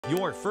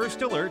your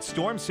First Alert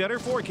Storm Center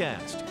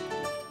forecast.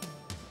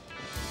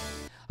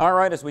 All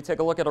right, as we take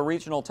a look at a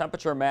regional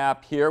temperature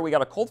map here, we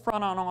got a cold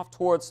front on off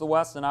towards the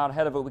west, and out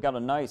ahead of it we got a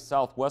nice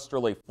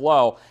southwesterly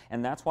flow,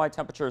 and that's why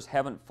temperatures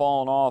haven't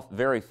fallen off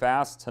very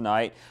fast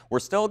tonight.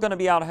 We're still going to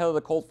be out ahead of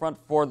the cold front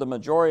for the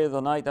majority of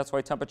the night. That's why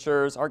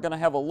temperatures are going to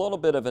have a little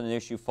bit of an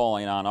issue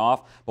falling on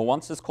off, but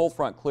once this cold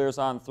front clears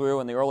on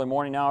through in the early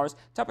morning hours,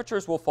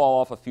 temperatures will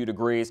fall off a few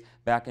degrees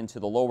back into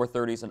the lower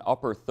 30s and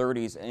upper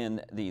 30s in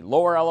the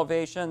lower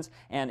elevations,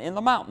 and in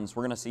the mountains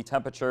we're going to see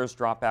temperatures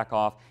drop back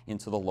off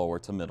into the lower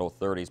to middle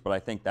 30s. But I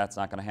think that's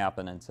not going to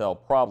happen until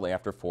probably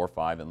after 4 or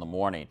 5 in the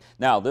morning.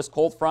 Now, this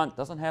cold front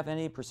doesn't have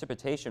any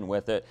precipitation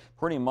with it,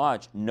 pretty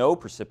much no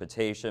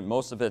precipitation.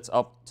 Most of it's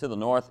up to the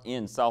north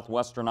in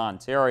southwestern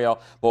Ontario.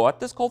 But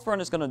what this cold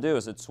front is going to do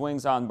is it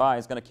swings on by,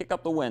 it's going to kick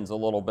up the winds a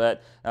little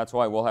bit. That's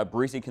why we'll have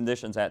breezy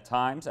conditions at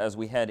times as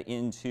we head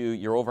into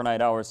your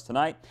overnight hours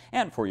tonight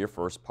and for your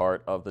first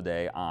part of the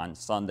day on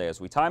Sunday. As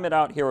we time it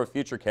out here with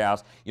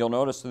Futurecast, you'll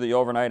notice through the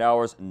overnight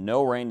hours,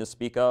 no rain to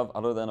speak of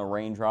other than a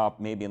raindrop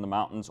maybe in the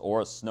mountains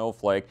or a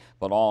snowflake,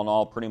 but all in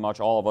all, pretty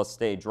much all of us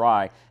stay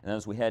dry. And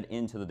as we head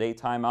into the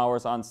daytime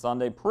hours on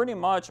Sunday, pretty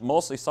much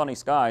mostly sunny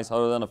skies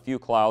other than a few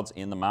clouds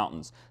in the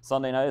mountains.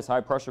 Sunday night as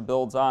high pressure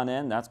builds on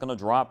in, that's going to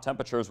drop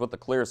temperatures with the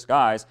clear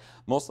skies.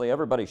 Mostly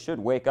everybody should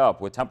wake up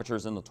with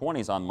temperatures in the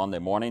 20s on Monday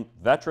morning.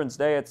 Veterans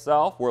Day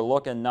itself, we're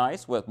looking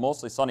nice with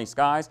mostly sunny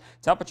skies,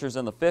 temperatures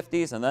in the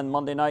 50s, and then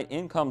Monday night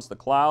in comes the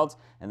clouds,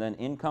 and then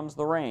in comes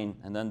the rain,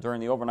 and then during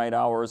the overnight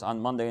hours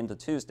on Monday into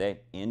Tuesday,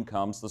 in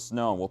comes the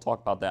snow. We'll talk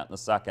about that in a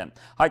second.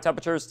 High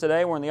temperatures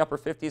today, we're in the upper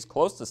 50s,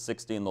 close to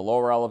 60 in the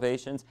lower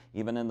elevations,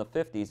 even in the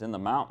 50s in the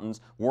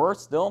mountains. We're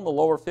still in the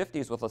lower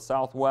 50s with a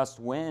southwest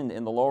wind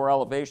in the lower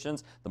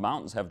elevations. The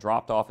mountains have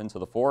dropped off into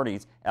the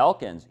 40s.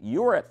 Elkins,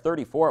 you were at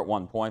 34 at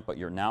one point, but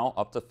you're now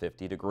up to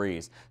 50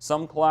 degrees.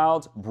 Some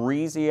clouds,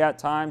 breezy at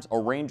times, a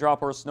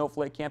raindrop or a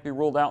snowflake can't be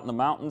ruled out in the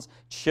mountains.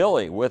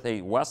 Chilly with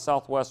a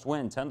west-southwest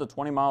wind, 10 to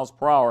 20 miles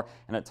per hour,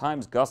 and at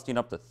times gusting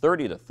up to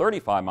 30 to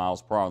 35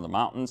 miles per hour in the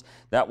mountains.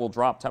 That will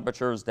drop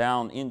temperatures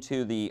down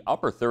into the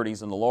upper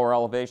 30s in the lower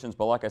elevations,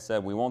 but like I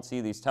said, we won't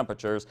see these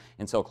temperatures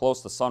until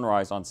close to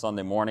sunrise on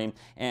Sunday morning,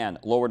 and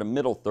lower to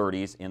middle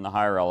 30s in the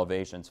higher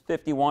elevations.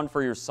 51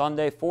 for your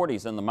Sunday,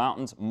 40s in the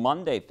mountains.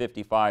 Monday,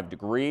 55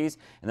 degrees,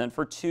 and then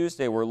for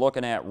Tuesday, we're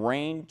looking at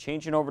rain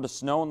changing over to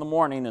snow in the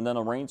morning, and then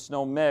a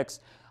rain-snow mix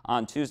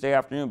on Tuesday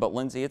afternoon. But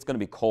Lindsay, it's going to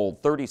be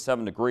cold,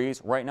 37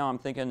 degrees. Right now I'm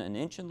thinking an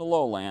inch in the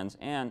lowlands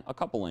and a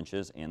couple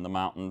inches in the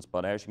mountains,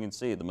 but as you can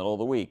see, the middle of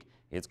the week,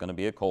 it's going to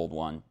be a cold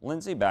one.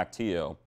 Lindsay, back to you.